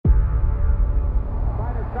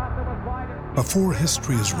Before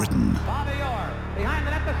history is written,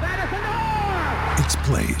 it's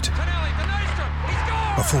played.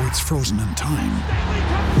 Before it's frozen in time,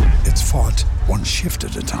 it's fought one shift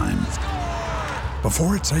at a time.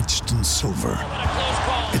 Before it's etched in silver,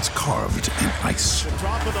 it's carved in ice.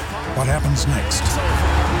 What happens next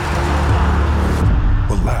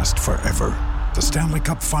will last forever. The Stanley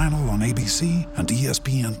Cup Final on ABC and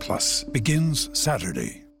ESPN Plus begins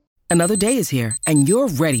Saturday. Another day is here, and you're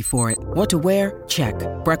ready for it. What to wear? Check.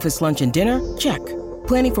 Breakfast, lunch, and dinner? Check.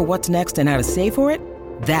 Planning for what's next and how to save for it?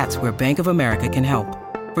 That's where Bank of America can help.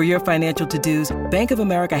 For your financial to-dos, Bank of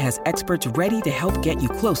America has experts ready to help get you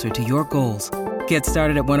closer to your goals. Get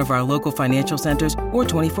started at one of our local financial centers or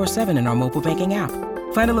 24/7 in our mobile banking app.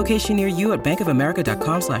 Find a location near you at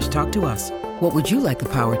bankofamerica.com/talktous. What would you like the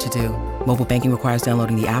power to do? Mobile banking requires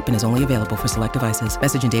downloading the app and is only available for select devices.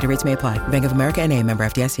 Message and data rates may apply. Bank of America N.A., member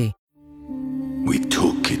FDIC. We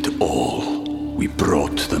took it all. We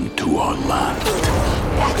brought them to our land.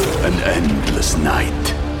 An endless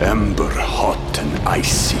night, ember hot and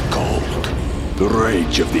icy cold. The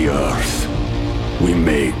rage of the earth. We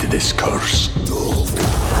made this curse.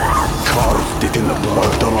 Carved it in the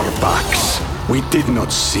blood on our backs. We did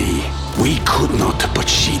not see. We could not, but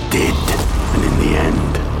she did. And in the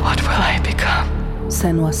end... What will I become?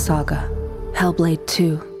 Senua's Saga. Hellblade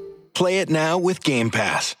 2. Play it now with Game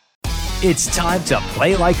Pass. It's time to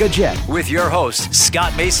play like a Jet. With your host,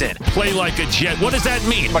 Scott Mason. Play like a Jet. What does that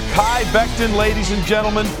mean? Mekhi Becton, ladies and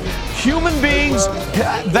gentlemen. Human beings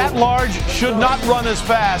that large should not run as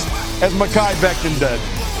fast as Mekhi Becton did.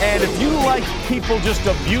 And if you like people just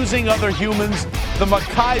abusing other humans, the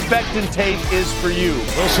Mekhi Becton tape is for you.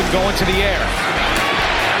 Wilson going to the air.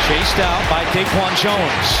 Chased out by Daquan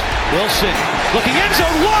Jones. Wilson looking end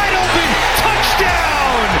zone wide open.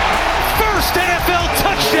 Touchdown! First NFL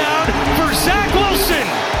touchdown for Zach Wilson.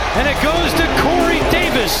 And it goes to Corey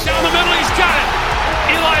Davis. Down the middle, he's got it.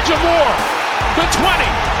 Elijah Moore. The 20.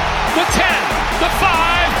 The 10. The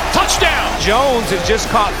 5. Touchdown. Jones is just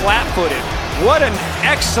caught flat-footed. What an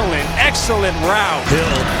excellent route.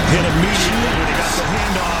 Hill hit immediately when he got the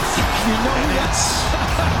handoff. You know that's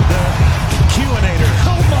the Q-inator.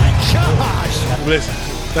 Oh my gosh. Listen,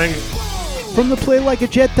 thank you. From the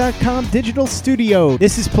PlayLikeAJet.com digital studio,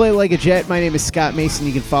 this is Play Like a Jet. My name is Scott Mason.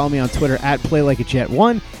 You can follow me on Twitter at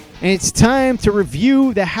PlayLikeAJet1. And it's time to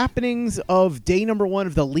review the happenings of day number 1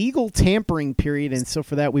 of the legal tampering period. And so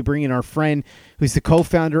for that, we bring in our friend who's the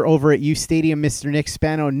co-founder over at U Stadium, Mr. Nick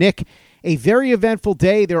Spano. Nick, a very eventful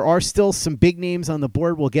day. There are still some big names on the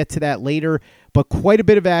board. We'll get to that later. But quite a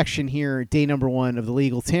bit of action here, day number 1 of the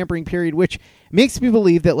legal tampering period, which makes me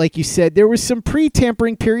believe that, like you said, there was some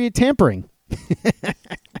pre-tampering period tampering.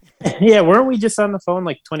 Yeah, weren't we just on the phone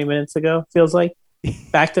like 20 minutes ago? Feels like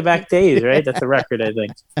back-to-back days, right? That's a record, I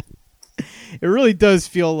think. It really does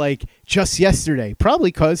feel like just yesterday, probably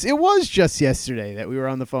because it was just yesterday that we were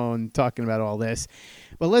on the phone talking about all this.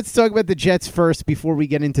 But let's talk about the Jets first before we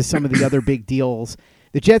get into some of the other big deals.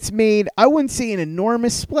 The Jets made, I wouldn't say an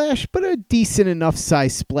enormous splash, but a decent enough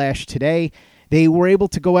size splash today. They were able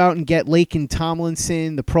to go out and get Laken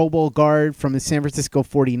Tomlinson, the Pro Bowl guard from the San Francisco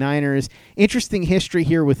 49ers. Interesting history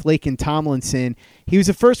here with Laken Tomlinson. He was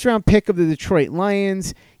a first-round pick of the Detroit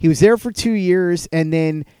Lions. He was there for 2 years, and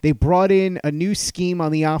then they brought in a new scheme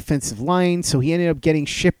on the offensive line, so he ended up getting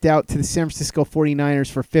shipped out to the San Francisco 49ers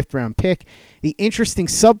for a fifth-round pick. The interesting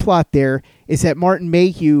subplot there is that Martin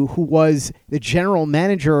Mayhew, who was the general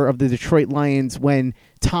manager of the Detroit Lions when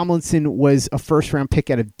Tomlinson was a first-round pick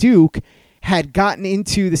out of Duke, had gotten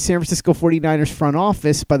into the San Francisco 49ers front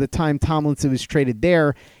office by the time Tomlinson was traded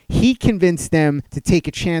there. He convinced them to take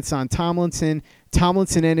a chance on Tomlinson.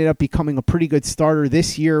 Tomlinson ended up becoming a pretty good starter.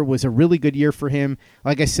 This year was a really good year for him.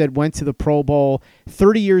 Like I said, went to the Pro Bowl.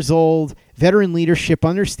 30 years old, veteran leadership,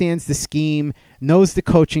 understands the scheme, knows the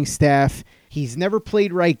coaching staff. He's never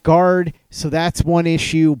played right guard, so that's one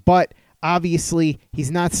issue. But obviously,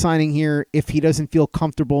 he's not signing here if he doesn't feel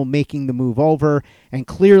comfortable making the move over. And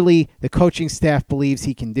clearly, the coaching staff believes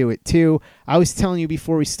he can do it too. I was telling you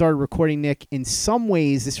before we started recording, Nick, in some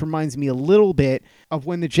ways, this reminds me a little bit of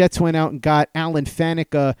when the Jets went out and got Alan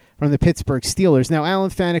Faneca from the Pittsburgh Steelers. Now,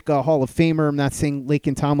 Alan Faneca, a Hall of Famer. I'm not saying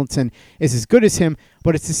Laken Tomlinson is as good as him,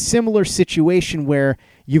 but it's a similar situation where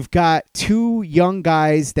you've got two young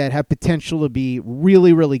guys that have potential to be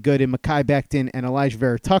really, really good in Mekhi Becton and Elijah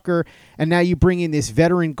Vera-Tucker. And now you bring in this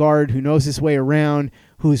veteran guard who knows his way around,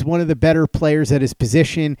 who's one of the better players at his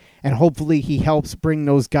position, and hopefully he helps bring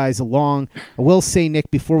those guys along. I will say,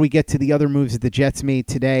 Nick, before we get to the other moves that the Jets made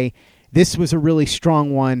today, this was a really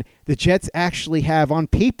strong one. The Jets actually have, on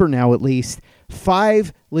paper now at least,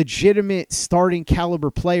 5 legitimate starting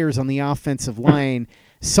caliber players on the offensive line,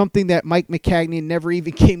 something that Mike Maccagnan never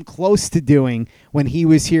even came close to doing when he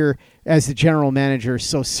was here as the general manager.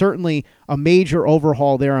 So certainly a major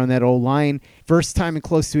overhaul there on that O-line. First time in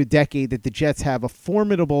close to a decade that the Jets have a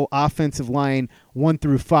formidable offensive line 1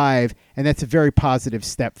 through 5, and that's a very positive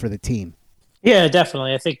step for the team. Yeah,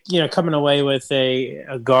 definitely. I think, coming away with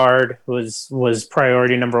a guard was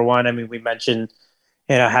priority number one. I mean, we mentioned,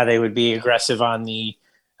 how they would be aggressive on the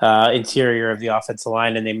interior of the offensive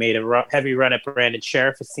line, and they made a heavy run at Brandon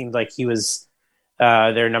Sheriff. It seemed like he was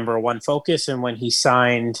their number one focus, and when he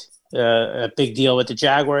signed a big deal with the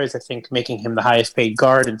Jaguars, I think making him the highest paid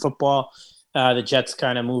guard in football, the Jets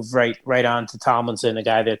kind of moved right on to Tomlinson, a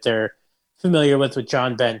guy that they're familiar with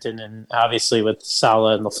John Benton, and obviously with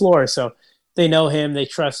Saleh and LaFleur. So they know him, they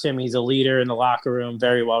trust him. He's a leader in the locker room,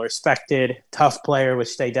 very well respected, tough player,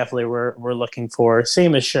 which they definitely were looking for.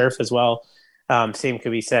 Same as Sheriff as well. Same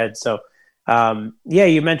could be said. So,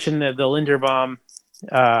 you mentioned the Linderbaum,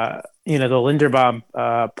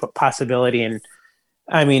 possibility. And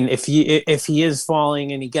I mean, if he is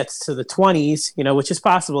falling and he gets to the 20s, which is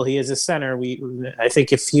possible, he is a center. I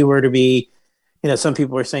think if he were to be, some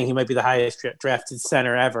people were saying he might be the highest drafted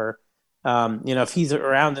center ever. If he's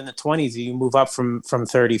around in the 20s, you move up from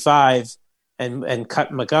 35 and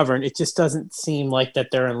cut McGovern. It just doesn't seem like that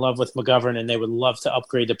they're in love with McGovern and they would love to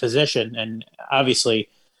upgrade the position. And obviously,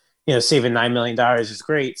 saving $9 million is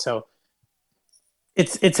great. So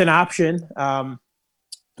it's an option.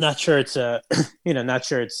 Not sure it's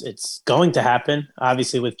it's going to happen.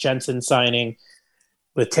 Obviously, with Jensen signing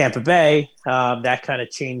with Tampa Bay, that kind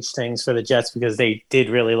of changed things for the Jets because they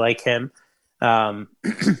did really like him.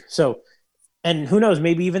 And who knows,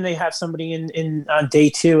 maybe even they have somebody in on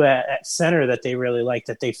day 2 at center that they really like,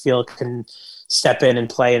 that they feel can step in and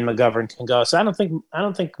play, and McGovern can go. So I don't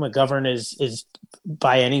think McGovern is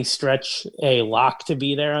by any stretch a lock to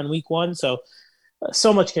be there on week 1. So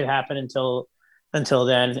much could happen until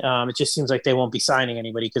then. It just seems like they won't be signing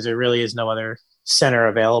anybody because there really is no other center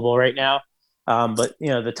available right now. But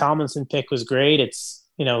the Tomlinson pick was great. It's,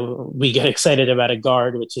 we get excited about a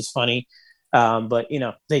guard, which is funny. But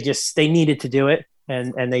they needed to do it,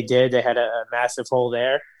 and they did. They had a massive hole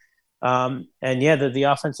there. The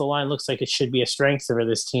offensive line looks like it should be a strength for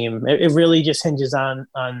this team. It really just hinges on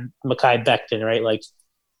Mekhi Becton, right? Like,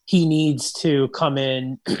 he needs to come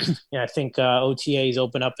in. I think OTAs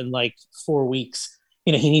open up in like 4 weeks.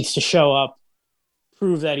 He needs to show up,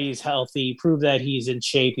 prove that he's healthy, prove that he's in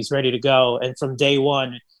shape, he's ready to go, and from day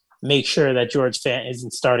one, make sure that George Fant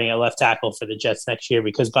isn't starting at left tackle for the Jets next year,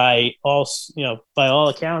 because by all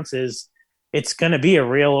accounts, it's going to be a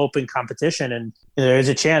real open competition, and there's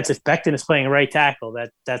a chance if Becton is playing right tackle,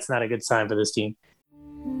 that's not a good sign for this team.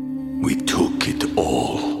 We took it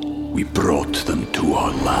all. We brought them to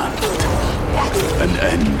our land. An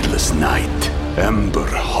endless night, ember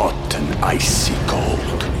hot and icy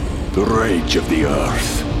cold. The rage of the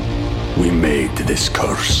earth. We made this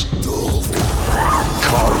curse.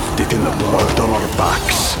 Carved it in the blood on our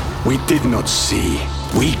backs. We did not see.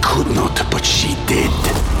 We could not, but she did.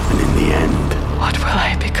 And in the end... What will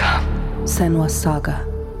I become? Senua's Saga.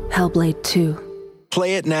 Hellblade 2.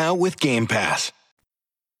 Play it now with Game Pass.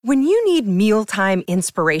 When you need mealtime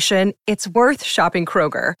inspiration, it's worth shopping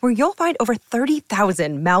Kroger, where you'll find over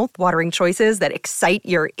 30,000 mouth-watering choices that excite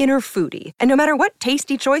your inner foodie. And no matter what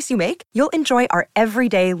tasty choice you make, you'll enjoy our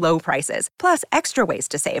everyday low prices, plus extra ways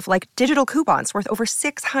to save, like digital coupons worth over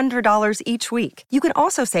 $600 each week. You can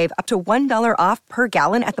also save up to $1 off per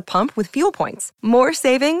gallon at the pump with fuel points. More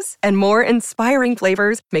savings and more inspiring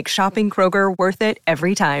flavors make shopping Kroger worth it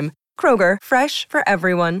every time. Kroger, fresh for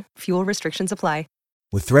everyone. Fuel restrictions apply.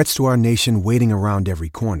 With threats to our nation waiting around every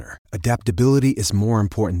corner, adaptability is more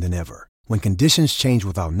important than ever. When conditions change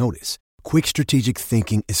without notice, quick strategic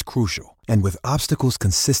thinking is crucial. And with obstacles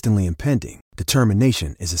consistently impending,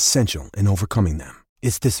 determination is essential in overcoming them.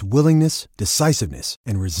 It's this willingness, decisiveness,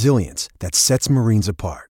 and resilience that sets Marines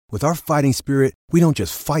apart. With our fighting spirit, we don't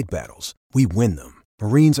just fight battles, we win them.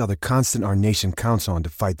 Marines are the constant our nation counts on to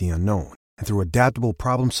fight the unknown. And through adaptable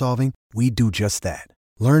problem solving, we do just that.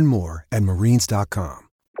 Learn more at Marines.com.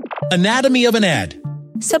 Anatomy of an ad.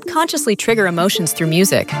 Subconsciously trigger emotions through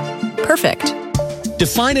music. Perfect.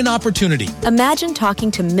 Define an opportunity. Imagine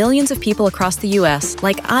talking to millions of people across the U.S.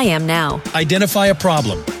 like I am now. Identify a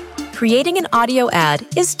problem. Creating an audio ad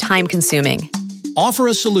is time-consuming. Offer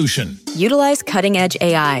a solution. Utilize cutting-edge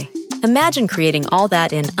AI. Imagine creating all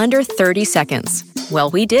that in under 30 seconds.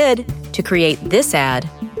 Well, we did, to create this ad.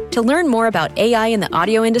 To learn more about AI in the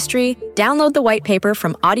audio industry, download the white paper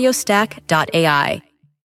from audiostack.ai.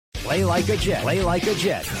 Play like a Jet. Play like a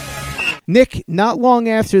Jet. Nick, not long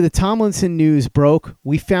after the Tomlinson news broke,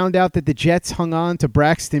 we found out that the Jets hung on to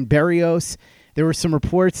Braxton Berrios. There were some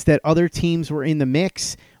reports that other teams were in the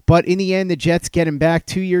mix, but in the end, the Jets get him back.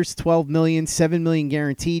 2 years, $12 million, $7 million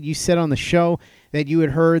guaranteed. You said on the show that you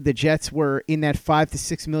had heard the Jets were in that $5 to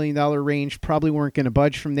 $6 million range, probably weren't going to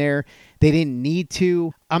budge from there. They didn't need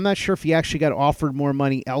to. I'm not sure if he actually got offered more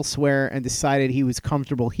money elsewhere and decided he was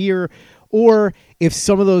comfortable here, or if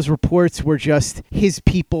some of those reports were just his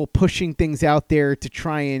people pushing things out there to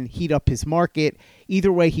try and heat up his market.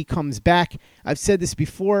 Either way, he comes back. I've said this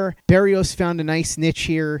before. Berrios found a nice niche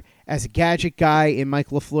here as a gadget guy in Mike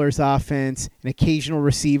LaFleur's offense, an occasional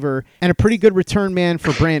receiver, and a pretty good return man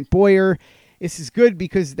for Brant Boyer. This is good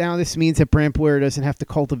because now this means that Brant Boyer doesn't have to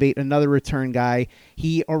cultivate another return guy.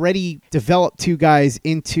 He already developed two guys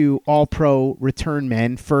into all-pro return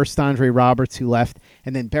men. First, Andre Roberts, who left,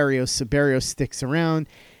 and then Berrios. So Berrios sticks around.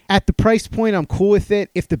 At the price point, I'm cool with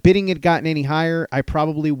it. If the bidding had gotten any higher, I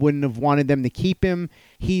probably wouldn't have wanted them to keep him.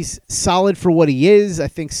 He's solid for what he is. I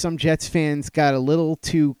think some Jets fans got a little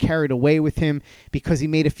too carried away with him because he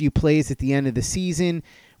made a few plays at the end of the season.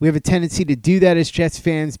 We have a tendency to do that as Jets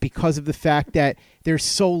fans because of the fact that there's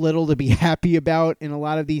so little to be happy about in a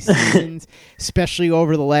lot of these seasons, especially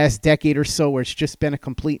over the last decade or so where it's just been a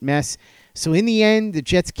complete mess. So in the end, the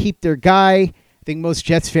Jets keep their guy. I think most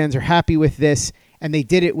Jets fans are happy with this, and they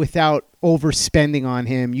did it without overspending on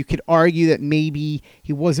him. You could argue that maybe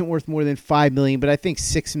he wasn't worth more than $5 million, but I think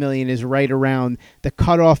 $6 million is right around the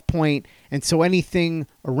cutoff point. And so anything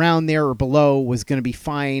around there or below was going to be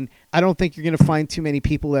fine. I don't think you're going to find too many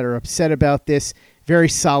people that are upset about this. Very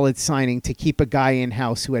solid signing to keep a guy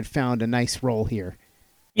in-house who had found a nice role here.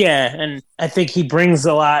 Yeah, and I think he brings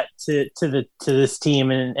a lot to this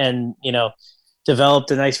team, and you know, developed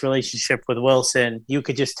a nice relationship with Wilson. You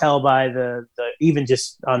could just tell by the even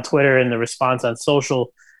just on Twitter and the response on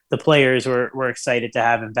social, the players were excited to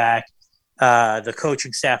have him back. The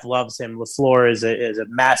coaching staff loves him. LaFleur is a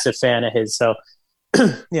massive fan of his. So,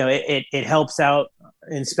 you know, it helps out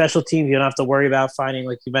in special teams. You don't have to worry about finding,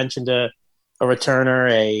 like you mentioned, a returner,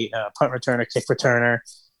 a punt returner, kick returner.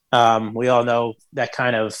 We all know that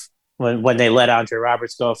kind of when they let Andre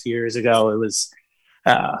Roberts go a few years ago, it was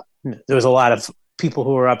there was a lot of people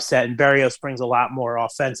who were upset, and Berrios brings a lot more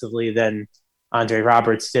offensively than Andre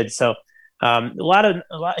Roberts did. So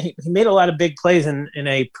he made a lot of big plays in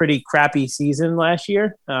a pretty crappy season last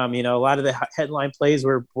year. You know, a lot of the headline plays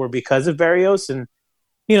were because of Berrios, and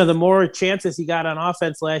you know, the more chances he got on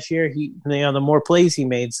offense last year, the more plays he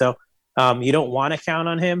made. So you don't want to count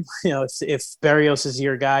on him. You know, if Berrios is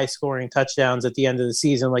your guy scoring touchdowns at the end of the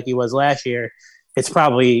season like he was last year, it's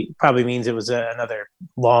probably means it was another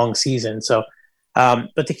long season. So,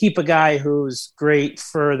 but to keep a guy who's great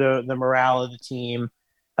for the morale of the team,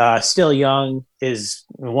 still young, is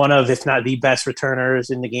one of, if not the best returners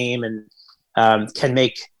in the game, and can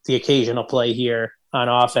make the occasional play here on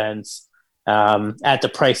offense at the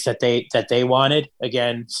price that they wanted.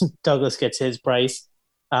 Again, Douglas gets his price,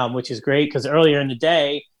 which is great because earlier in the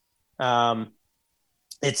day,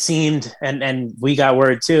 it seemed, and we got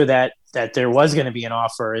word too, that there was going to be an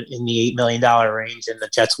offer in the $8 million range, and the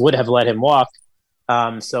Jets would have let him walk.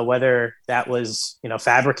 So whether that was, you know,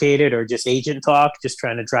 fabricated or just agent talk, just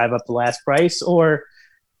trying to drive up the last price, or,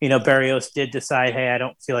 you know, Berrios did decide, hey, I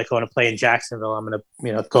don't feel like going to play in Jacksonville. I'm going to,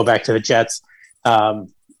 you know, go back to the Jets.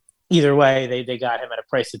 Either way, they got him at a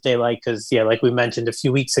price that they like because, yeah, like we mentioned a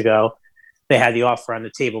few weeks ago, they had the offer on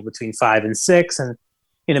the table between 5 and 6, and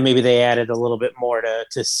you know, maybe they added a little bit more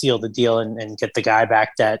to seal the deal and get the guy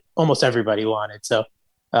back that almost everybody wanted. So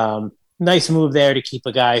nice move there to keep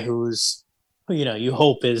a guy who's, you know, you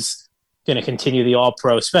hope is going to continue the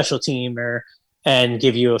all-pro special teamer and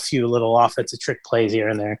give you a few little offensive trick plays here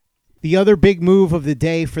and there. The other big move of the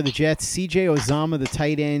day for the Jets, C.J. Uzomah, the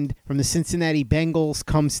tight end from the Cincinnati Bengals,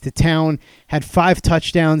 comes to town, had 5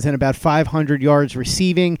 touchdowns and about 500 yards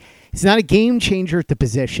receiving. He's not a game changer at the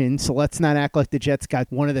position, so let's not act like the Jets got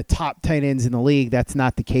one of the top tight ends in the league. That's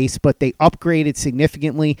not the case, but they upgraded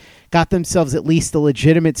significantly, got themselves at least a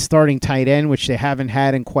legitimate starting tight end, which they haven't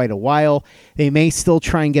had in quite a while. They may still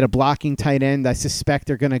try and get a blocking tight end. I suspect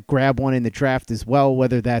they're going to grab one in the draft as well,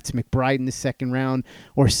 whether that's McBride in the second round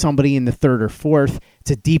or somebody in the third or fourth.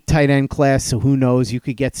 It's a deep tight end class, so who knows? You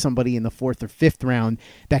could get somebody in the 4th or 5th round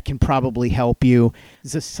that can probably help you.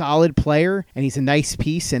 He's a solid player, and he's a nice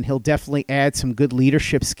piece, and he'll definitely add some good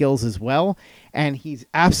leadership skills as well. and he's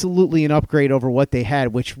absolutely an upgrade over what they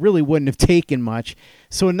had, which really wouldn't have taken much.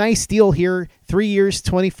 So a nice deal here, 3 years,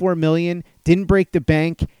 $24 million, didn't break the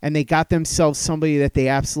bank, and they got themselves somebody that they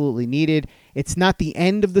absolutely needed. It's not the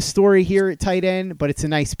end of the story here at tight end, but it's a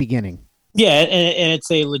nice beginning. Yeah, and it's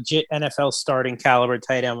a legit NFL starting caliber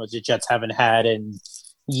tight end, which the Jets haven't had in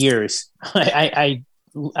years. I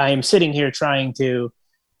am sitting here trying to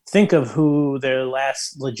think of who their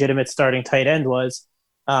last legitimate starting tight end was,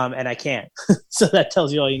 and I can't. So that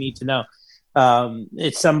tells you all you need to know.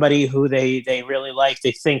 It's somebody who they really like.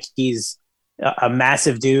 They think he's a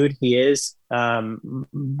massive dude. He is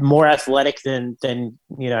more athletic than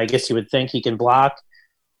I guess you would think. He can block.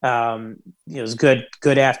 He was good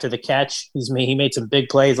after the catch. He made some big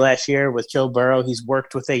plays last year with Joe Burrow. He's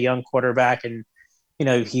worked with a young quarterback, and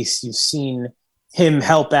you've seen him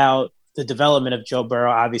help out the development of Joe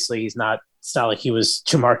Burrow. Obviously, it's not like he was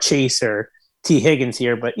Jamar Chase or T. Higgins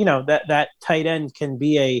here, but that tight end can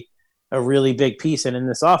be a really big piece. And in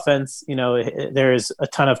this offense, there's a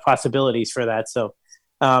ton of possibilities for that. So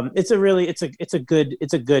it's a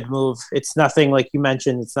good move. It's nothing like you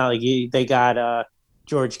mentioned. It's not like they got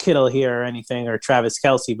George Kittle here or anything, or Travis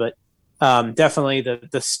Kelce, but definitely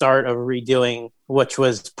the start of redoing, which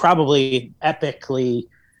was probably epically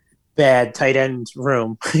bad tight end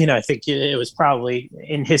room. I think it was probably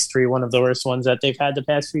in history one of the worst ones that they've had the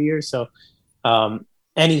past few years. So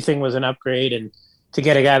anything was an upgrade, and to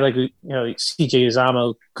get a guy like CJ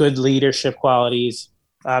Uzomah, good leadership qualities,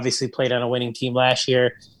 obviously played on a winning team last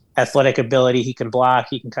year. Athletic ability, he can block,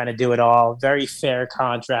 he can kind of do it all. Very fair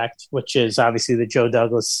contract, which is obviously the Joe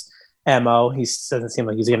Douglas MO. He doesn't seem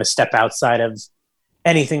like he's going to step outside of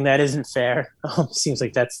anything that isn't fair. Seems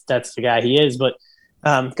like that's the guy he is, but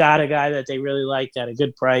got a guy that they really liked at a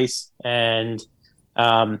good price, and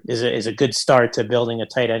is a good start to building a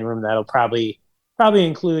tight end room that'll probably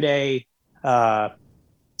include a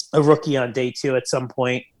rookie on day 2 at some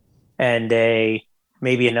point, and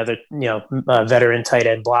maybe another, veteran tight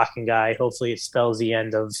end blocking guy. Hopefully it spells the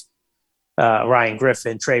end of Ryan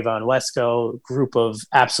Griffin, Trayvon Wesco, group of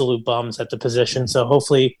absolute bums at the position. So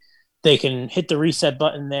hopefully they can hit the reset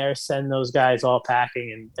button there, send those guys all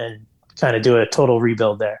packing, and kind of do a total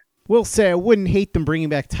rebuild there. Will say I wouldn't hate them bringing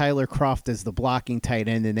back Tyler Kroft as the blocking tight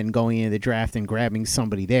end and then going into the draft and grabbing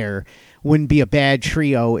somebody there. Wouldn't be a bad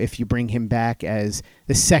trio if you bring him back as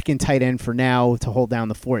the second tight end for now to hold down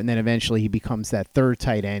the fort, and then eventually he becomes that third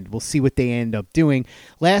tight end. We'll see what they end up doing.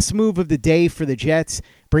 Last move of the day for the Jets,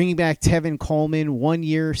 bringing back Tevin Coleman, 1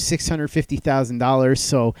 year, $650,000,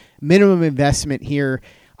 so minimum investment here.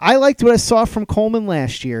 I liked what I saw from Coleman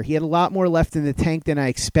last year. He had a lot more left in the tank than I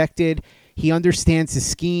expected. He understands the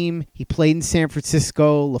scheme. He played in San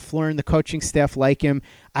Francisco. LaFleur and the coaching staff like him.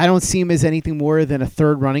 I don't see him as anything more than a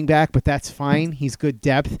third running back, but that's fine. He's good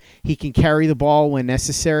depth. He can carry the ball when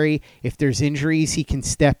necessary. If there's injuries, he can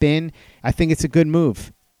step in. I think it's a good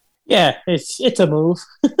move. Yeah, it's a move.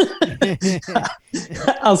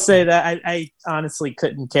 I'll say that. I honestly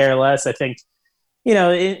couldn't care less. I think,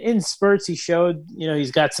 in spurts he showed,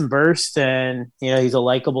 he's got some burst, and, he's a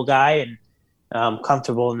likable guy, and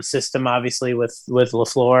comfortable in the system, obviously, with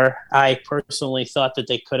LaFleur. I personally thought that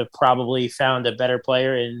they could have probably found a better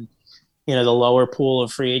player in, the lower pool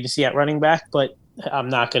of free agency at running back, but I'm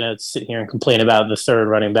not going to sit here and complain about the third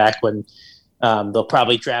running back when they'll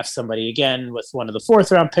probably draft somebody again with one of the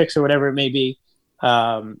 4th round picks or whatever it may be.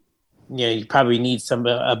 You probably need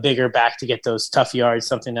a bigger back to get those tough yards,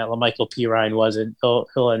 something that LaMichael Pirine wasn't.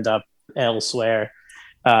 He'll end up elsewhere.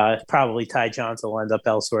 Probably Ty Johnson will end up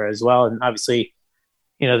elsewhere as well. And obviously,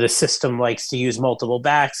 the system likes to use multiple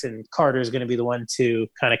backs, and Carter is going to be the one to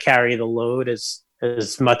kind of carry the load as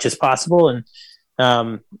much as possible.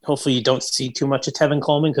 And hopefully you don't see too much of Tevin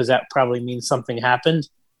Coleman, because that probably means something happened.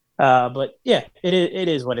 But yeah, it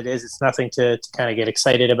is what it is. It's nothing to kind of get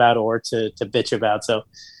excited about or to bitch about. So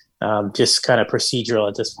just kind of procedural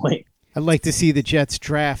at this point. I'd like to see the Jets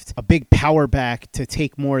draft a big power back to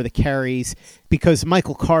take more of the carries, because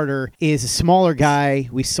Michael Carter is a smaller guy.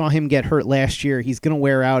 We saw him get hurt last year. He's going to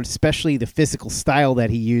wear out, especially the physical style that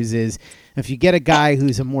he uses. If you get a guy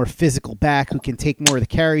who's a more physical back who can take more of the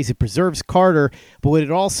carries, it preserves Carter. But what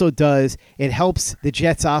it also does, it helps the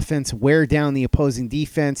Jets offense wear down the opposing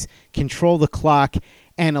defense, control the clock,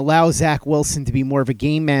 and allow Zach Wilson to be more of a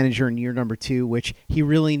game manager in year number 2, which he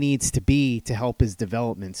really needs to be to help his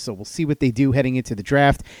development. So we'll see what they do heading into the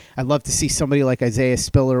draft. I'd love to see somebody like Isaiah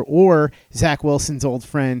Spiller or Zach Wilson's old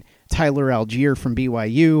friend Tyler Algier from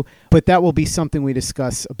BYU, but that will be something we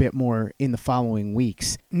discuss a bit more in the following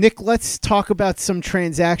weeks. Nick, let's talk about some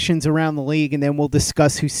transactions around the league, and then we'll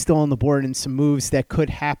discuss who's still on the board and some moves that could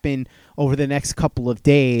happen over the next couple of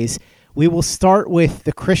days. We will start with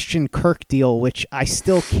the Christian Kirk deal, which I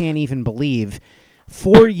still can't even believe.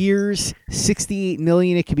 4 years, $68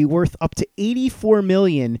 million. It could be worth up to $84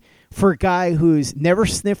 million for a guy who's never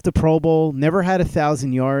sniffed a Pro Bowl, never had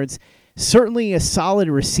 1,000 yards, certainly a solid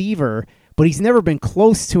receiver, but he's never been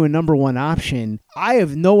close to a number one option. I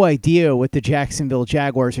have no idea what the Jacksonville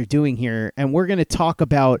Jaguars are doing here, and we're going to talk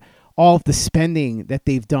about all of the spending that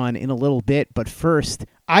they've done in a little bit. But first,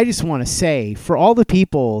 I just want to say, for all the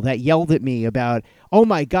people that yelled at me about, oh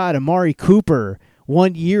my God, Amari Cooper,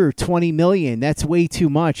 1 year, $20 million, that's way too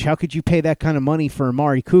much. How could you pay that kind of money for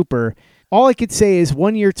Amari Cooper? All I could say is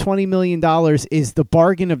 1 year, $20 million is the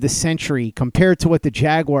bargain of the century compared to what the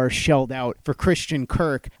Jaguars shelled out for Christian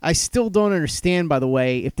Kirk. I still don't understand, by the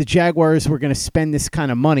way, if the Jaguars were going to spend this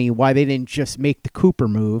kind of money, why they didn't just make the Cooper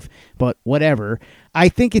move, but whatever. I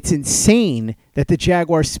think it's insane that the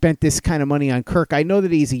Jaguars spent this kind of money on Kirk. I know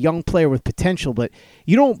that he's a young player with potential, but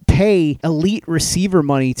you don't pay elite receiver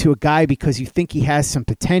money to a guy because you think he has some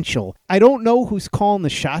potential. I don't know who's calling the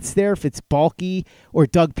shots there, if it's Balky or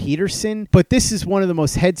Doug Peterson, but this is one of the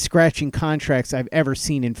most head-scratching contracts I've ever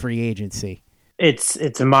seen in free agency.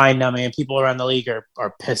 It's mind-numbing, and people around the league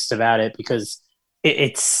are pissed about it because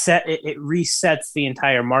it resets the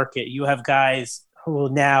entire market. You have guys who will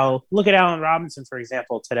now look at Allen Robinson, for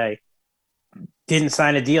example, today. Didn't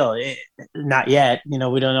sign a deal. Not yet. We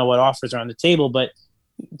don't know what offers are on the table, but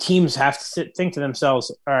teams have to think to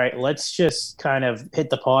themselves, all right, let's just kind of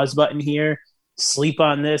hit the pause button here, sleep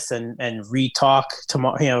on this and re-talk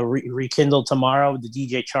tomorrow, rekindle tomorrow with the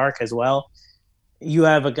DJ Chark as well. You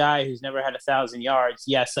have a guy who's never had 1,000 yards.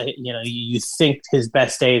 Yes, you think his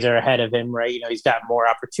best days are ahead of him, right? He's got more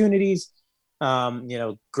opportunities.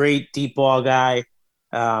 Great deep ball guy.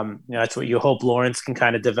 That's what you hope Lawrence can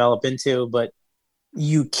kind of develop into, but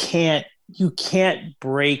you can't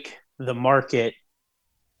break the market.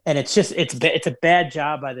 And it's a bad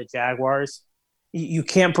job by the Jaguars. You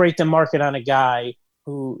can't break the market on a guy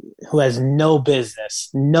who has no business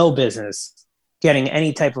getting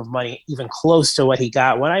any type of money even close to what he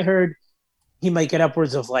got. When I heard he might get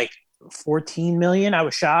upwards of like $14 million, I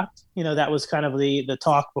was shocked. That was kind of the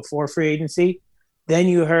talk before free agency. Then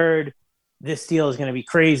you heard this deal is going to be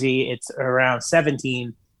crazy. It's around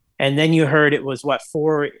 17. And then you heard it was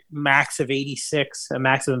for max of 86, a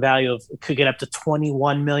maximum value of could get up to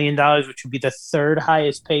 $21 million, which would be the third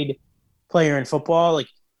highest paid player in football. Like,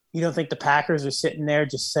 you don't think the Packers are sitting there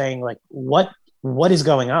just saying, like, what is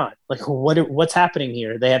going on? Like, what's happening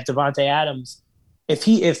here? They have Devontae Adams. If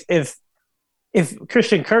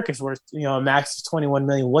Christian Kirk is worth, a max of $21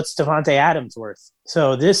 million, what's Devontae Adams worth?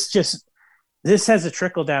 So this has a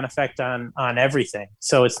trickle-down effect on everything.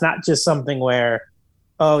 So it's not just something where,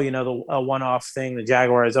 a one-off thing, the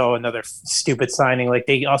Jaguars, another stupid signing. Like,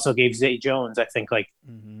 they also gave Zay Jones, I think,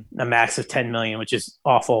 a max of $10 million, which is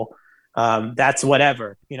awful. That's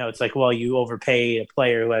whatever. It's like, well, you overpay a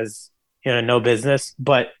player who has, no business.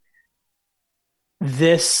 But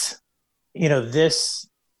this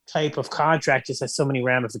type of contract just has so many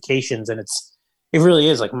ramifications, and it really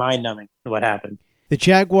is like mind-numbing what happened. The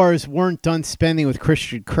Jaguars weren't done spending with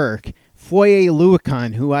Christian Kirk. Foye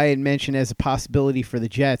Oluokun, who I had mentioned as a possibility for the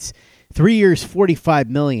Jets, 3 years, $45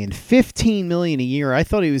 million, $15 million a year. I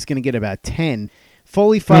thought he was going to get about 10.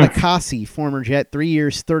 Foley Fatukasi, former Jet, 3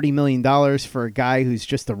 years, $30 million for a guy who's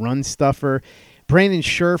just a run stuffer. Brandon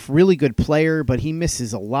Scherff, really good player, but he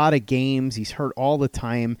misses a lot of games. He's hurt all the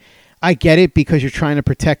time. I get it because you're trying to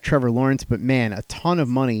protect Trevor Lawrence, but man, a ton of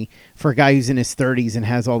money for a guy who's in his 30s and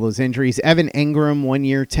has all those injuries. Evan Engram, 1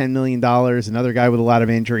 year, $10 million, another guy with a lot of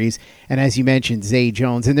injuries. And as you mentioned, Zay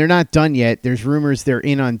Jones. And they're not done yet. There's rumors they're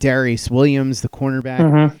in on Darius Williams, the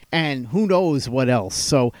cornerback, and who knows what else.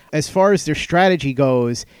 So as far as their strategy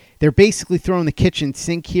goes, they're basically throwing the kitchen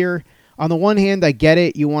sink here. On the one hand, I get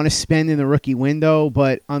it. You want to spend in the rookie window,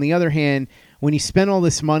 but on the other hand, when you spend all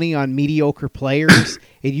this money on mediocre players,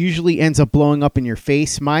 it usually ends up blowing up in your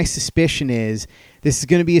face. My suspicion is this is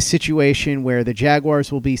going to be a situation where the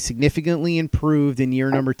Jaguars will be significantly improved in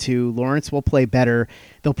year number 2. Lawrence will play better.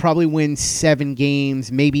 They'll probably win 7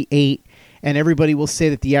 games, maybe 8, and everybody will say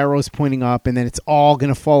that the arrow is pointing up, and then it's all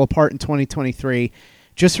going to fall apart in 2023.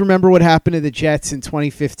 Just remember what happened to the Jets in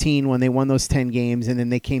 2015 when they won those 10 games, and then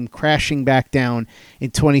they came crashing back down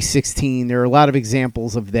in 2016. There are a lot of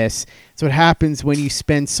examples of this. So what happens when you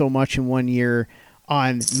spend so much in 1 year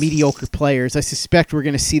on mediocre players. I suspect we're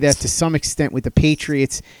going to see that to some extent with the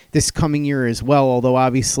Patriots this coming year as well, although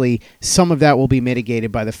obviously some of that will be mitigated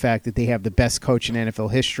by the fact that they have the best coach in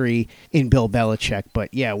NFL history in Bill Belichick.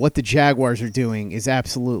 But yeah, what the Jaguars are doing is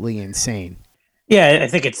absolutely insane. Yeah, I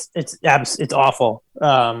think it's awful.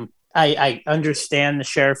 I understand the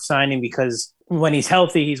Sheriff signing because when he's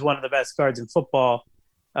healthy, he's one of the best guards in football.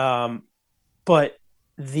 But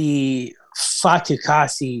the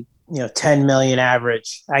Fatukasi, $10 million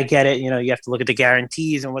average, I get it. You have to look at the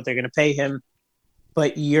guarantees and what they're going to pay him.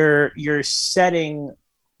 But you're setting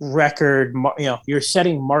you're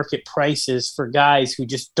setting market prices for guys who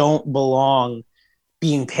just don't belong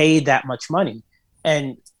being paid that much money.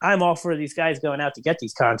 And I'm all for these guys going out to get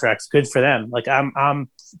these contracts. Good for them. Like I'm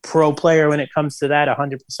pro player when it comes to that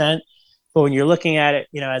 100%. But when you're looking at it,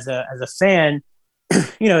 as a fan,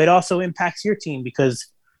 it also impacts your team because,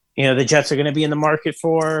 the Jets are going to be in the market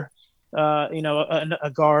for,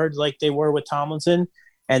 a guard like they were with Tomlinson,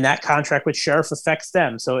 and that contract with Sheriff affects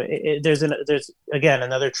them. So there's again,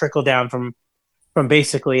 another trickle down from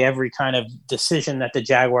basically every kind of decision that the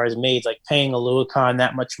Jaguars made, like paying Oluokun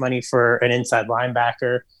that much money for an inside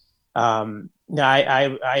linebacker.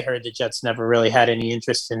 I heard the Jets never really had any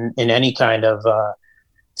interest in any kind of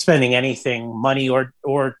spending anything, money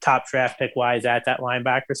or top draft pick wise at that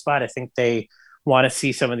linebacker spot. I think they want to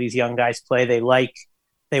see some of these young guys play. They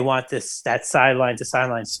want that sideline to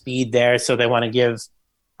sideline speed there. So they want to give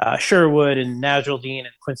Sherwood and Nasruddin and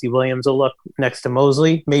Quincy Williams a look next to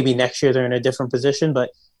Mosley. Maybe next year they're in a different position, but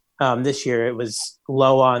this year it was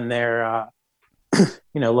low on their,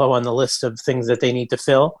 low on the list of things that they need to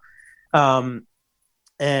fill. And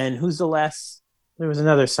who's the last? There was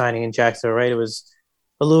another signing in Jacksonville, right? It was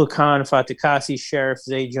Oluokun, Fatukasi, Sheriff,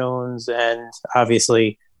 Zay Jones, and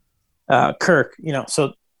obviously Kirk.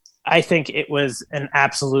 So I think it was an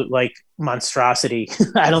absolute monstrosity.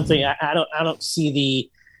 I don't see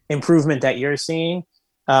the improvement that you're seeing.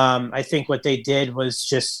 I think what they did was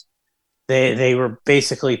just they were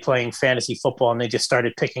basically playing fantasy football, and they just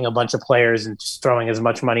started picking a bunch of players and just throwing as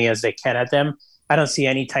much money as they can at them. I don't see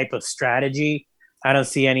any type of strategy. I don't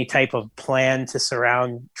see any type of plan to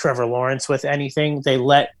surround Trevor Lawrence with anything. They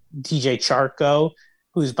let DJ Chark go,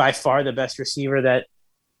 who's by far the best receiver that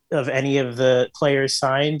of any of the players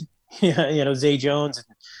signed. Zay Jones and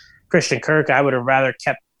Christian Kirk. I would have rather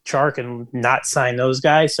kept Chark and not sign those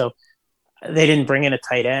guys. So they didn't bring in a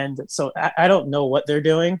tight end. So I don't know what they're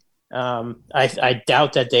doing. I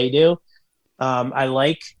doubt that they do.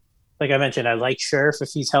 Like I mentioned, I like Sheriff if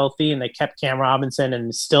he's healthy, and they kept Cam Robinson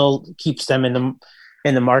and still keeps them in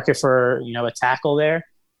the market for, a tackle there.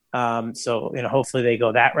 So hopefully they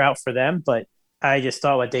go that route for them. But I just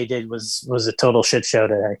thought what they did was a total shit show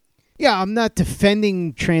today. Yeah, I'm not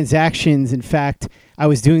defending transactions. In fact, I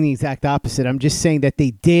was doing the exact opposite. I'm just saying that they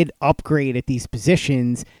did upgrade at these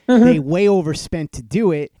positions. Mm-hmm. They way overspent to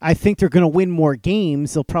do it. I think they're going to win more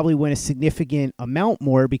games. They'll probably win a significant amount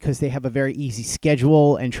more because they have a very easy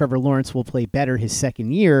schedule, and Trevor Lawrence will play better his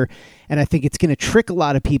second year. And I think it's going to trick a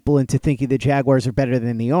lot of people into thinking the Jaguars are better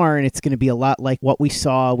than they are, and it's going to be a lot like what we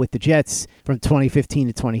saw with the Jets from 2015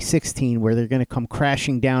 to 2016, where they're going to come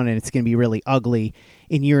crashing down, and it's going to be really ugly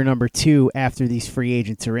in year number 2 after these free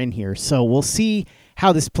agents are in here. So we'll see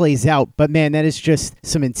how this plays out. But, man, that is just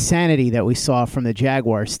some insanity that we saw from the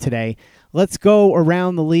Jaguars today. Let's go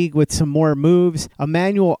around the league with some more moves.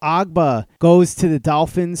 Emmanuel Ogbah goes to the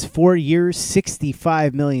Dolphins, 4 years,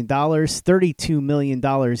 $65 million, $32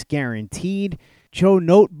 million guaranteed. Joe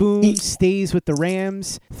Noteboom stays with the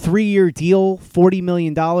Rams, 3-year deal, $40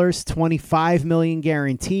 million, $25 million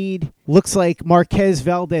guaranteed. Looks like Marquez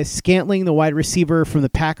Valdez-Scantling, the wide receiver from the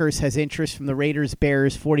Packers, has interest from the Raiders,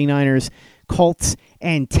 Bears, 49ers, Colts,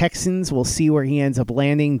 and Texans. We'll see where he ends up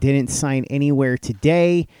landing. Didn't sign anywhere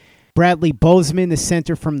today. Bradley Bozeman, the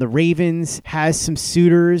center from the Ravens, has some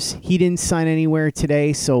suitors. He didn't sign anywhere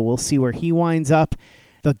today, so we'll see where he winds up.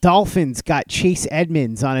 The Dolphins got Chase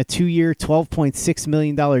Edmonds on a 2-year, $12.6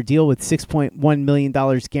 million deal with $6.1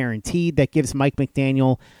 million guaranteed. That gives Mike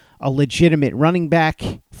McDaniel a legitimate running back.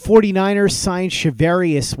 49ers signed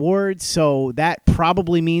Shavarius Ward, so that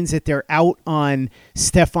probably means that they're out on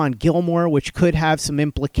Stephon Gilmore, which could have some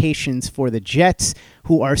implications for the Jets,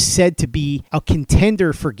 who are said to be a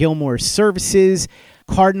contender for Gilmore's services.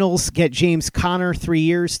 Cardinals get James Conner, 3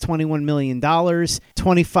 years, $21 million,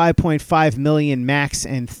 $25.5 million max,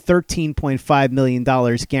 and $13.5 million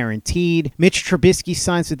guaranteed. Mitch Trubisky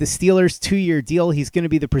signs with the Steelers, 2-year deal. He's going to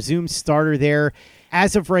be the presumed starter there.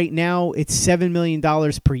 As of right now, it's $7 million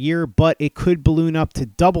per year, but it could balloon up to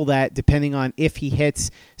double that depending on if he hits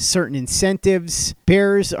certain incentives.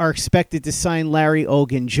 Bears are expected to sign Larry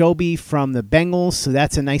Ogunjobi from the Bengals, so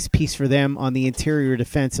that's a nice piece for them on the interior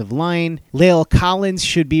defensive line. La'el Collins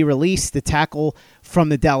should be released. The tackle from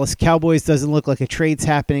the Dallas Cowboys doesn't look like a trade's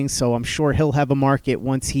happening, so I'm sure he'll have a market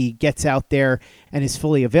once he gets out there and is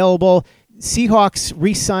fully available. Seahawks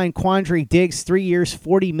re-signed Quandre Diggs, 3 years,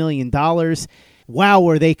 $40 million. wow,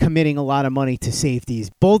 are they committing a lot of money to safeties.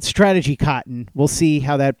 Bold strategy, Cotton. We'll see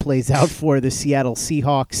how that plays out for the Seattle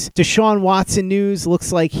Seahawks. Deshaun Watson news.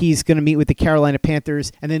 Looks like he's going to meet with the Carolina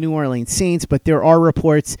Panthers and the New Orleans Saints, but there are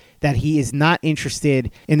reports that he is not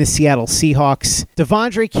interested in the Seattle Seahawks.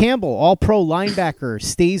 Devondre Campbell, all-pro linebacker,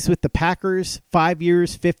 stays with the Packers. 5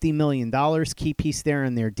 years, $50 million. Key piece there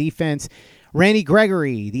in their defense. Randy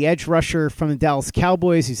Gregory, the edge rusher from the Dallas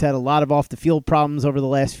Cowboys, who's had a lot of off-the-field problems over the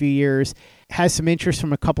last few years, has some interest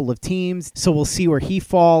from a couple of teams, so we'll see where he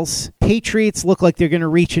falls. Patriots look like they're going to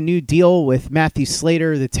reach a new deal with Matthew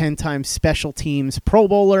Slater, the 10-time special teams Pro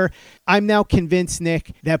Bowler. I'm now convinced,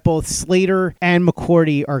 Nick, that both Slater and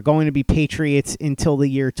McCourty are going to be Patriots until the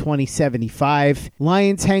year 2075.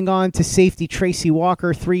 Lions hang on to safety Tracy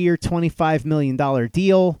Walker, 3-year, $25 million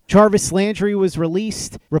deal. Jarvis Landry was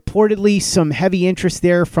released. Reportedly, some heavy interest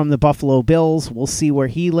there from the Buffalo Bills. We'll see where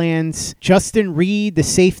he lands. Justin Reed, the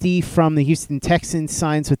safety from the Houston Texans,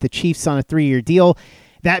 signs with the Chiefs on a 3-year deal.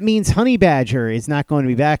 That means Honey Badger is not going to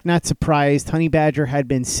be back. Not surprised. Honey Badger had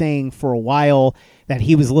been saying for a while that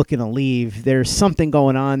he was looking to leave. There's something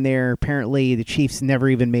going on there. Apparently, the Chiefs never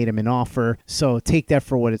even made him an offer, so take that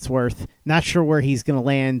for what it's worth. Not sure where he's going to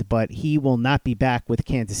land, but he will not be back with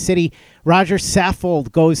Kansas City. Roger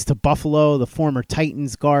Saffold goes to Buffalo, the former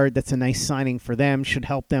Titans guard. That's a nice signing for them. Should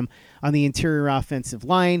help them on the interior offensive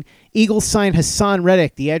line. Eagles sign Hassan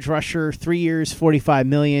Reddick, the edge rusher, 3 years, $45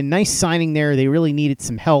 million. Nice signing there. They really needed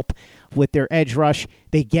some help with their edge rush.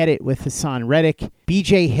 They get it with Hassan Reddick.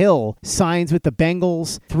 B.J. Hill signs with the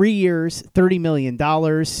Bengals, 3 years, $30 million.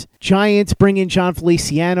 Giants bring in John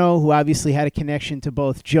Feliciano, who obviously had a connection to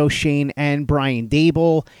both Joe Shane and Brian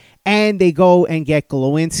Dable. And they go and get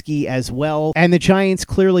Glowinski as well. And the Giants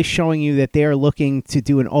clearly showing you that they are looking to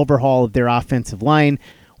do an overhaul of their offensive line.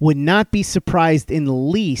 Would not be surprised in the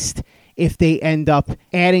least if they end up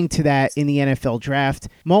adding to that in the NFL draft.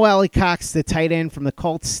 Mo Alley-Cox, the tight end from the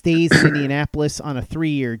Colts, stays in Indianapolis on a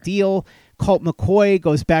 3-year deal. Colt McCoy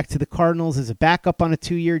goes back to the Cardinals as a backup on a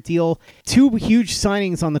 2-year deal. Two huge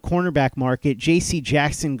signings on the cornerback market. J.C.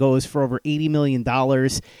 Jackson goes for over $80 million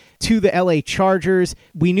to the LA Chargers.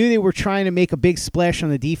 We knew they were trying to make a big splash on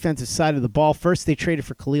the defensive side of the ball. First, they traded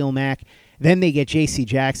for Khalil Mack. Then they get J.C.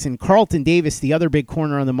 Jackson. Carlton Davis, the other big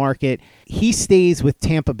corner on the market, he stays with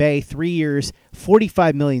Tampa Bay, 3 years,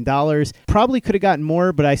 $45 million. Probably could have gotten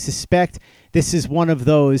more, but I suspect this is one of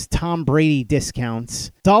those Tom Brady discounts.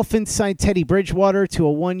 Dolphins signed Teddy Bridgewater to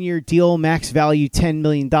a 1-year deal, max value $10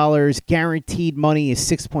 million. Guaranteed money is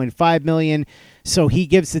 $6.5 million. So he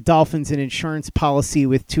gives the Dolphins an insurance policy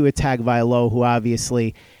with Tua Tagovailoa, who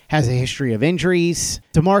obviously has a history of injuries.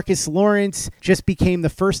 DeMarcus Lawrence just became the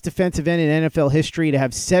first defensive end in NFL history to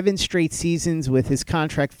have 7 straight seasons with his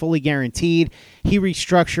contract fully guaranteed. He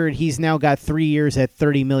restructured. He's now got 3 years at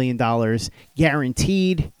 $30 million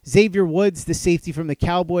guaranteed. Xavier Woods, the safety from the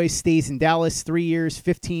Cowboys, stays in Dallas, 3 years,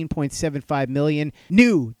 $15.75 million.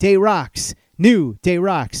 New Day Rocks.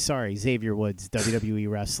 Sorry, Xavier Woods, WWE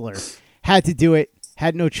wrestler. Had to do it.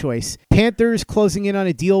 Had no choice. Panthers closing in on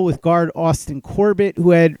a deal with guard Austin Corbett,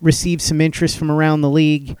 who had received some interest from around the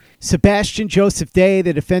league. Sebastian Joseph Day,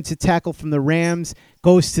 the defensive tackle from the Rams,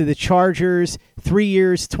 goes to the Chargers. 3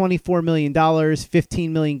 years, $24 million, $15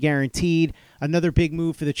 million guaranteed. Another big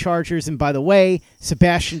move for the Chargers. And by the way,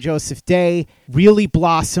 Sebastian Joseph Day really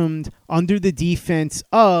blossomed under the defense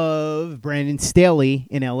of Brandon Staley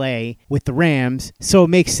in LA with the Rams. So it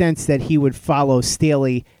makes sense that he would follow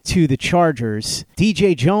Staley to the Chargers.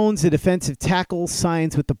 DJ Jones, the defensive tackle,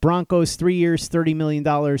 signs with the Broncos, 3 years, $30 million,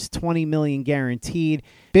 $20 million guaranteed.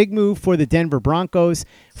 Big move for the Denver Broncos.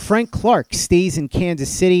 Frank Clark stays in Kansas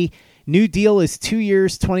City. New deal is 2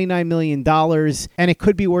 years, $29 million, and it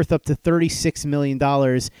could be worth up to $36 million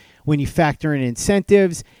when you factor in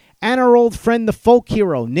incentives. And our old friend, the folk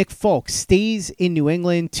hero, Nick Folk, stays in New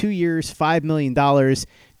England, 2 years, $5 million,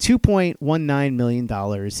 $2.19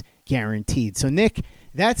 million guaranteed. So, Nick,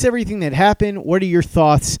 that's everything that happened. What are your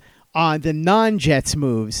thoughts on the non-Jets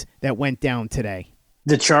moves that went down today?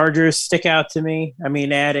 The Chargers stick out to me. I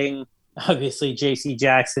mean, adding, obviously, J.C.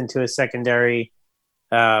 Jackson to a secondary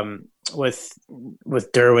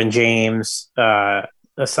with Derwin James,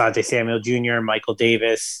 Asante Samuel Jr., Michael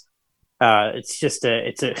Davis. It's just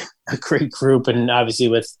a great group, and obviously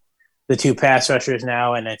with the 2 pass rushers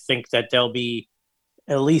now, and I think that they'll be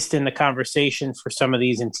at least in the conversation for some of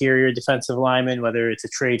these interior defensive linemen, whether it's a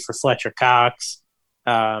trade for Fletcher Cox,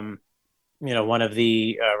 one of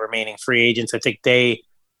the remaining free agents. I think they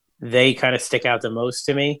kind of stick out the most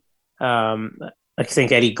to me. I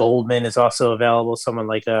think Eddie Goldman is also available, someone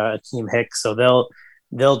like Akeem Hicks. So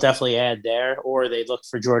they'll definitely add there, or they look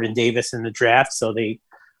for Jordan Davis in the draft. So they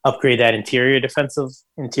upgrade that interior defensive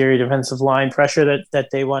line pressure that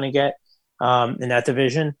they want to get in that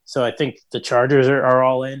division. So I think the Chargers are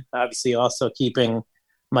all in. Obviously, also keeping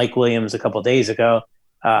Mike Williams a couple of days ago.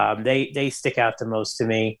 They stick out the most to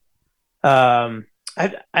me.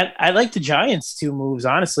 I like the Giants' 2 moves,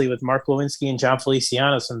 honestly, with Mark Lewinsky and John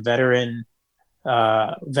Feliciano, some veteran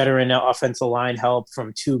offensive line help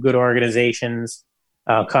from 2 good organizations.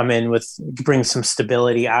 Come in bring some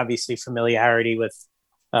stability, obviously familiarity with,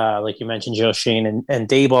 like you mentioned, Joe Shane and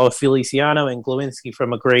Daboll. Feliciano and Glowinski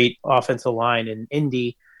from a great offensive line in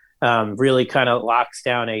Indy really kind of locks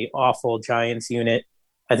down a awful Giants unit.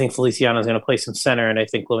 I think Feliciano is going to play some center, and I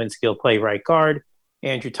think Glowinski will play right guard.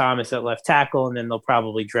 Andrew Thomas at left tackle, and then they'll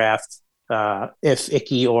probably draft if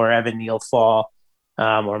Icky or Evan Neal fall,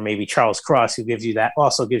 or maybe Charles Cross, who gives you that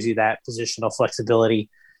positional flexibility.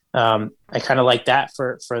 I kind of like that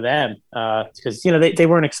for them because they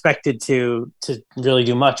weren't expected to really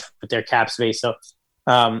do much with their cap space. So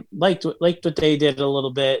liked what they did a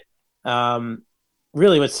little bit.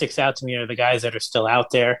 Really, what sticks out to me are the guys that are still out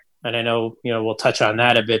there, and I know we'll touch on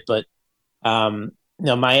that a bit, but.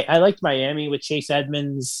 I liked Miami with Chase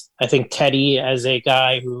Edmonds. I think Teddy as a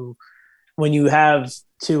guy who, when you have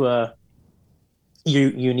Tua,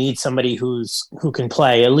 you need somebody who can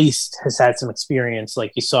play, at least has had some experience.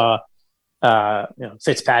 Like you saw,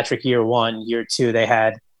 Fitzpatrick year 1, year 2, they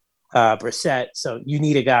had Brissett. So you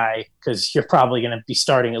need a guy because you're probably going to be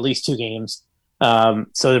starting at least 2 games.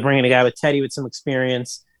 So they're bringing a guy with Teddy with some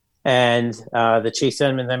experience. And the Chase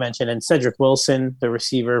Edmonds I mentioned, and Cedric Wilson, the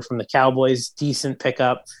receiver from the Cowboys, decent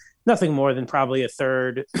pickup. Nothing more than probably a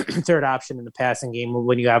third option in the passing game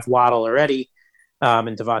when you have Waddle already,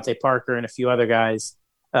 and Devontae Parker and a few other guys.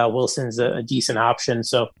 Wilson's a decent option.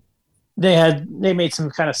 So they made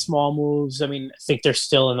some kind of small moves. I mean, I think they're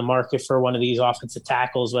still in the market for one of these offensive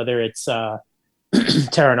tackles, whether it's Terron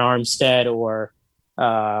Armstead or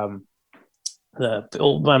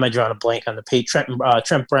why am I drawing a blank on the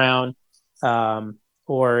Trent Brown,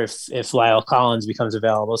 or if Lyle Collins becomes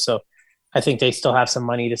available. So I think they still have some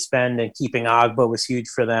money to spend, and keeping Ogba was huge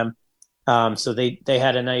for them. So they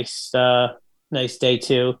had a nice day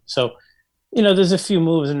too. So there's a few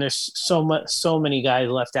moves, and there's so many guys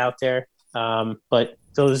left out there. But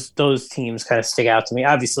those teams kind of stick out to me.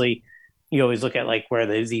 Obviously, you always look at like where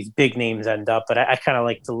these big names end up, but I kind of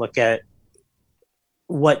like to look at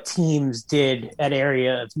what teams did at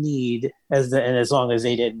area of need, as long as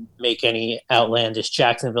they didn't make any outlandish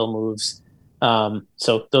Jacksonville moves.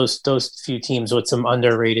 So those few teams with some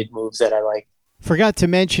underrated moves that I like. Forgot to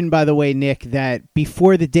mention, by the way, Nick, that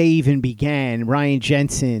before the day even began, Ryan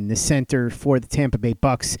Jensen, the center for the Tampa Bay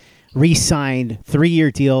Bucks, re-signed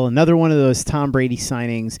 3-year deal, another one of those Tom Brady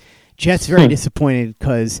signings. Jets very disappointed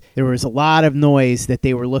because there was a lot of noise that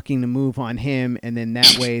they were looking to move on him, and then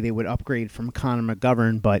that way they would upgrade from Connor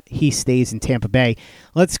McGovern, but he stays in Tampa Bay.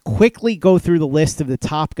 Let's quickly go through the list of the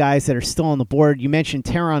top guys that are still on the board. You mentioned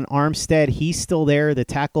Terron Armstead. He's still there, the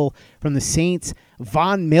tackle from the Saints.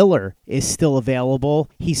 Von Miller is still available.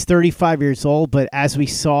 He's 35 years old, but as we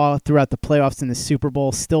saw throughout the playoffs and the Super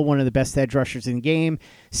Bowl, still one of the best edge rushers in the game.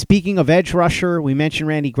 Speaking of edge rusher, we mentioned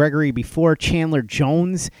Randy Gregory before. Chandler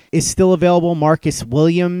Jones is still available. Marcus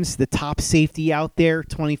Williams, the top safety out there,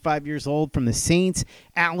 25 years old from the Saints.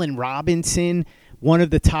 Allen Robinson, one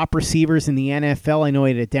of the top receivers in the NFL. I know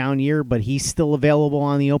he had a down year, but he's still available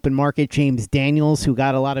on the open market. James Daniels, who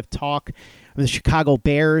got a lot of talk from the Chicago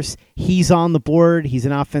Bears, he's on the board. He's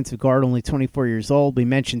an offensive guard, only 24 years old. We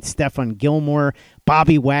mentioned Stephon Gilmore.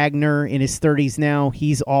 Bobby Wagner in his 30s now.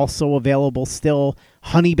 He's also available still.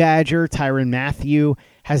 Honey Badger, Tyrann Mathieu,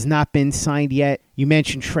 has not been signed yet. You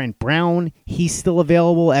mentioned Trent Brown. He's still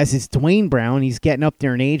available, as is Dwayne Brown. He's getting up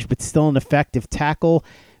there in age, but still an effective tackle.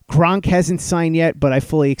 Gronk hasn't signed yet, but I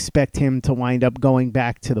fully expect him to wind up going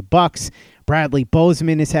back to the Bucs. Bradley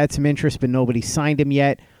Bozeman has had some interest, but nobody signed him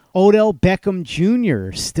yet. Odell Beckham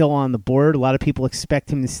Jr. still on the board. A lot of people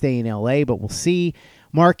expect him to stay in L.A., but we'll see.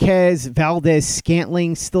 Marquez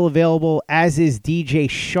Valdez-Scantling still available, as is DJ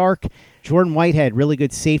Shark. Jordan Whitehead, really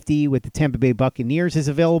good safety with the Tampa Bay Buccaneers, is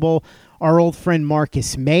available. Our old friend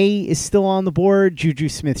Marcus May is still on the board. Juju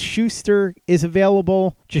Smith-Schuster is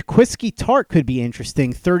available. Jaquiski Tartt could be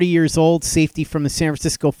interesting. 30 years old, safety from the San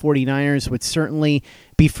Francisco 49ers, would certainly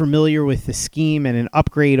be familiar with the scheme and an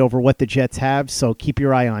upgrade over what the Jets have, so keep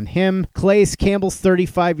your eye on him. Calais Campbell's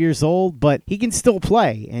 35 years old, but he can still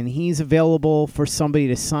play, and he's available for somebody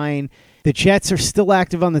to sign. The Jets are still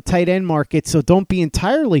active on the tight end market, so don't be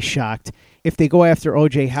entirely shocked if they go after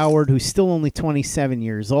O.J. Howard, who's still only 27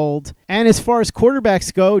 years old. And as far as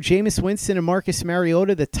quarterbacks go, Jameis Winston and Marcus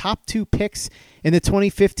Mariota, the top 2 picks in the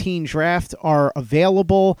 2015 draft, are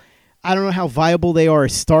available. I don't know how viable they are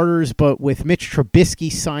as starters, but with Mitch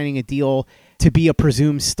Trubisky signing a deal to be a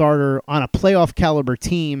presumed starter on a playoff caliber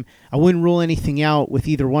team, I wouldn't rule anything out with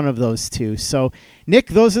either one of those two. So, Nick,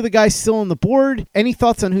 those are the guys still on the board. Any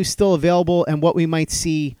thoughts on who's still available and what we might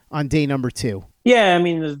see on day number 2? Yeah, I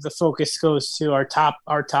mean, the focus goes to our top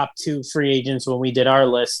 2 free agents when we did our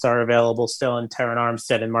list are available still in Terron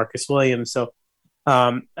Armstead and Marcus Williams. So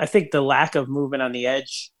I think the lack of movement on the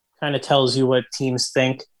edge kind of tells you what teams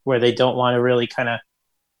think, where they don't want to really kind of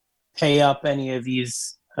pay up any of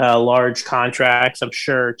these large contracts. I'm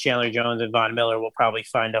sure Chandler Jones and Von Miller will probably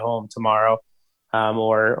find a home tomorrow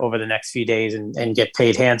or over the next few days and get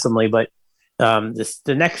paid handsomely. But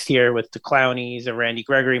the next year with the Clownies and Randy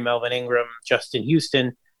Gregory, Melvin Ingram, Justin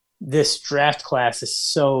Houston, this draft class is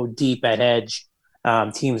so deep at edge.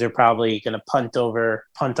 Teams are probably going to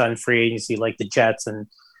punt on free agency like the Jets and,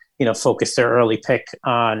 focus their early pick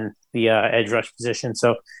on the edge rush position.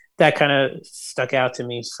 So that kind of stuck out to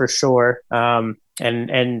me for sure. And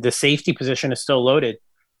the safety position is still loaded,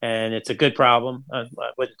 and it's a good problem. I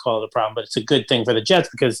wouldn't call it a problem, but it's a good thing for the Jets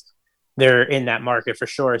because they're in that market for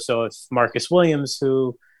sure. So if Marcus Williams,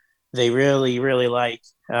 who they really, really like,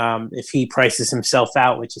 if he prices himself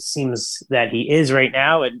out, which it seems that he is right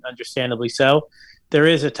now, and understandably so, there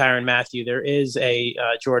is a Tyrann Mathieu, there is a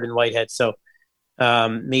Jordan Whitehead. So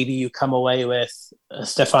maybe you come away with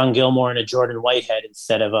Stephon Gilmore and a Jordan Whitehead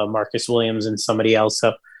instead of a Marcus Williams and somebody else.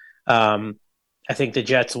 So I think the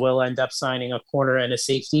Jets will end up signing a corner and a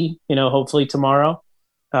safety, hopefully tomorrow.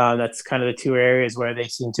 That's kind of the 2 areas where they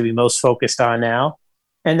seem to be most focused on now.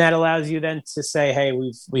 And that allows you then to say, hey,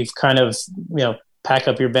 we've kind of, pack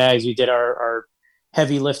up your bags. We did our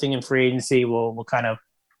heavy lifting in free agency. We'll kind of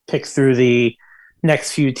pick through the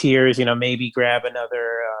next few tiers, maybe grab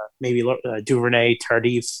another, maybe Duvernay,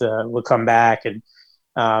 Tardif will come back. And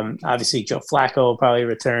obviously Joe Flacco will probably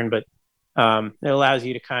return, but it allows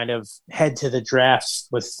you to kind of head to the drafts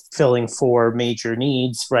with filling 4 major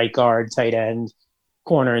needs: right guard, tight end,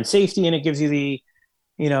 corner, and safety. And it gives you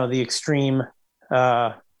the extreme,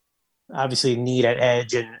 obviously need at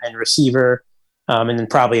edge and receiver, and then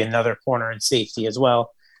probably another corner and safety as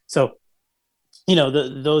well. So,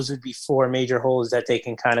 those would be 4 major holes that they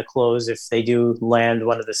can kind of close if they do land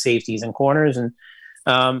one of the safeties and corners. And,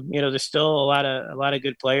 there's still a lot of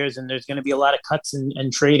good players, and there's going to be a lot of cuts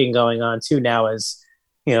and trading going on too now as,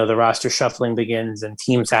 the roster shuffling begins and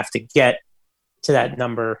teams have to get to that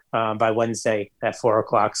number by Wednesday at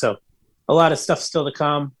 4:00. So a lot of stuff still to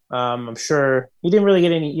come. I'm sure you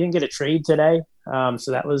didn't get a trade today.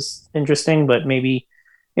 So that was interesting, but maybe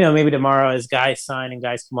tomorrow as guys sign and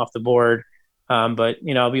guys come off the board. But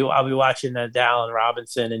I'll be watching the Allen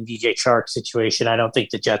Robinson and DJ Chark situation. I don't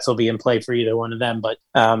think the Jets will be in play for either one of them, but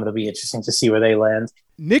it'll be interesting to see where they land.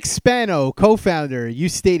 Nick Spano, co-founder, U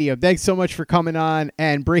Stadium. Thanks so much for coming on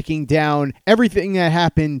and breaking down everything that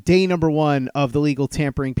happened day number 1 of the legal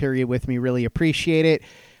tampering period with me. Really appreciate it.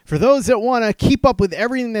 For those that want to keep up with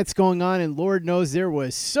everything that's going on, and Lord knows there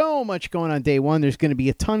was so much going on day 1, there's going to be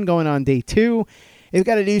a ton going on day 2. They've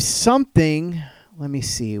got to do something. Let me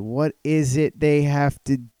see. What is it they have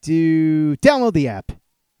to do? Download the app.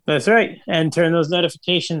 That's right. And turn those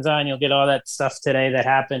notifications on. You'll get all that stuff today that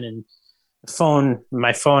happened. And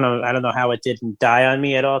my phone, I don't know how it didn't die on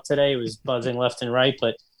me at all today. It was buzzing left and right.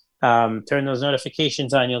 But turn those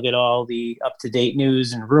notifications on. You'll get all the up-to-date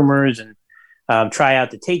news and rumors, and try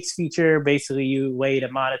out the takes feature. Basically, a way to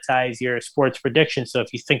monetize your sports prediction. So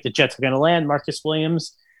if you think the Jets are going to land Marcus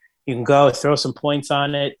Williams, you can go throw some points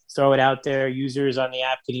on it, throw it out there. Users on the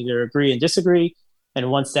app can either agree and disagree. And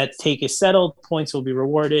once that take is settled, points will be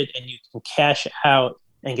rewarded and you can cash out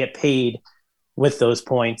and get paid with those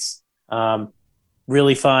points.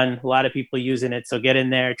 Really fun. A lot of people using it. So get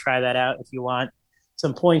in there, try that out. If you want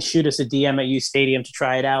some points, shoot us a DM at U Stadium to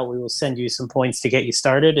try it out. We will send you some points to get you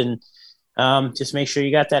started. And just make sure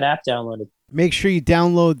you got that app downloaded. Make sure you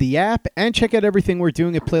download the app and check out everything we're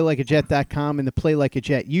doing at PlayLikeAJet.com and the Play Like a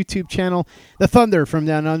Jet YouTube channel. The Thunder from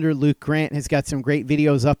Down Under, Luke Grant, has got some great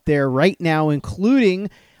videos up there right now, including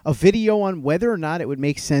a video on whether or not it would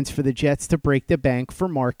make sense for the Jets to break the bank for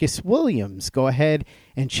Marcus Williams. Go ahead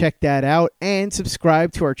and check that out and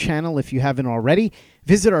subscribe to our channel if you haven't already.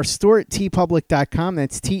 Visit our store at teepublic.com.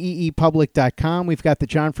 That's teepublic.com. We've got the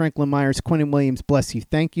John Franklin Myers, Quinnen Williams, Bless You,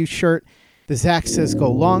 Thank You shirt. the Zach Says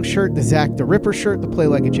Go Long shirt, the Zach the Ripper shirt, the Play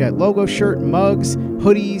Like a Jet logo shirt, mugs,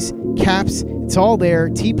 hoodies, caps. It's all there.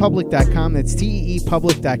 teepublic.com. That's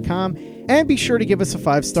teepublic.com. And be sure to give us a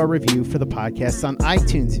 5-star review for the podcast on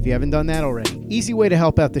iTunes if you haven't done that already. Easy way to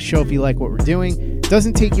help out the show if you like what we're doing.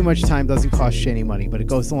 Doesn't take you much time, doesn't cost you any money, but it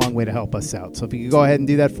goes a long way to help us out. So if you could go ahead and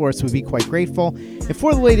do that for us, we'd be quite grateful. And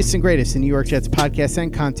for the latest and greatest in New York Jets podcasts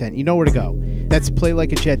and content, you know where to go. That's Play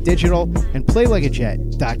Like a Jet Digital and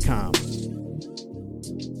playlikeajet.com.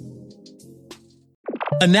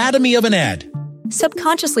 Anatomy of an ad.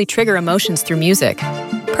 Subconsciously trigger emotions through music.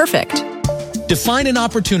 Perfect. Define an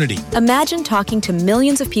opportunity. Imagine talking to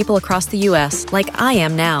millions of people across the U.S. like I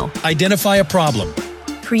am now. Identify a problem.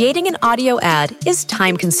 Creating an audio ad is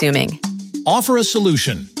time-consuming. Offer a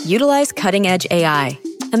solution. Utilize cutting-edge AI.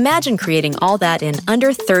 Imagine creating all that in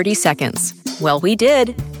under 30 seconds. Well, we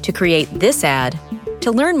did to create this ad.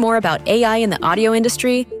 To learn more about AI in the audio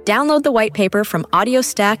industry, download the white paper from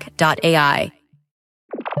audiostack.ai.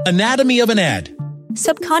 Anatomy of an ad.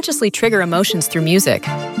 Subconsciously trigger emotions through music.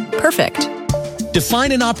 Perfect.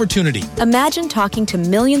 Define an opportunity. Imagine talking to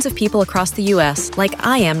millions of people across the U.S. like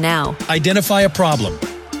I am now. Identify a problem.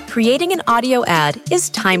 Creating an audio ad is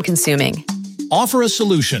time-consuming. Offer a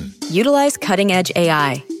solution. Utilize cutting-edge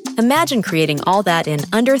AI. Imagine creating all that in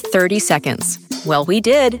under 30 seconds. Well, we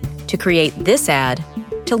did to create this ad.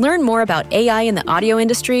 To learn more about AI in the audio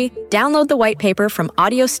industry, download the white paper from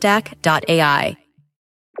audiostack.ai.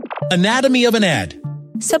 Anatomy of an ad.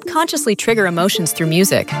 Subconsciously trigger emotions through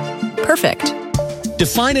music. Perfect.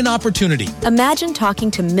 Define an opportunity. Imagine talking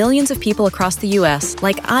to millions of people across the U.S.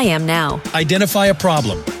 like I am now. Identify a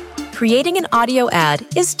problem. Creating an audio ad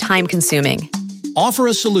is time-consuming. Offer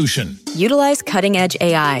a solution. Utilize cutting-edge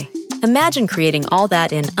AI. Imagine creating all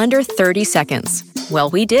that in under 30 seconds. Well,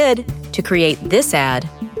 we did to create this ad.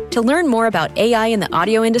 To learn more about AI in the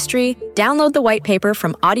audio industry, download the white paper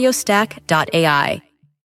from audiostack.ai.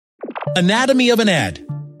 Anatomy of an ad.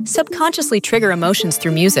 Subconsciously trigger emotions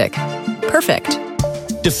through music. Perfect.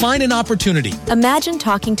 Define an opportunity. Imagine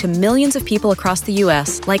talking to millions of people across the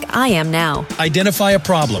U.S. like I am now. Identify a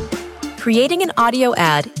problem. Creating an audio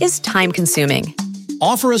ad is time-consuming.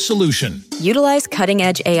 Offer a solution. Utilize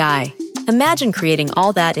cutting-edge AI. Imagine creating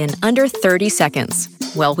all that in under 30 seconds.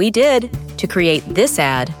 Well, we did to create this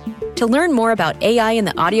ad. To learn more about AI in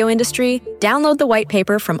the audio industry, download the white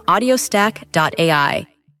paper from audiostack.ai.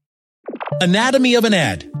 Anatomy of an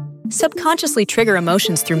ad. Subconsciously trigger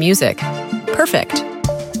emotions through music. Perfect.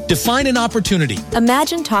 Define an opportunity.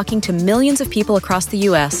 Imagine talking to millions of people across the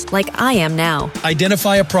U.S. like I am now.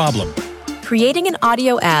 Identify a problem. Creating an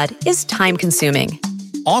audio ad is time-consuming.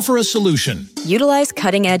 Offer a solution. Utilize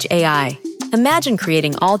cutting-edge AI. Imagine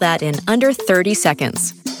creating all that in under 30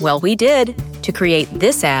 seconds. Well, we did to create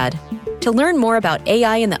this ad. To learn more about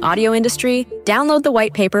AI in the audio industry, download the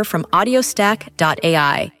white paper from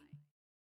audiostack.ai.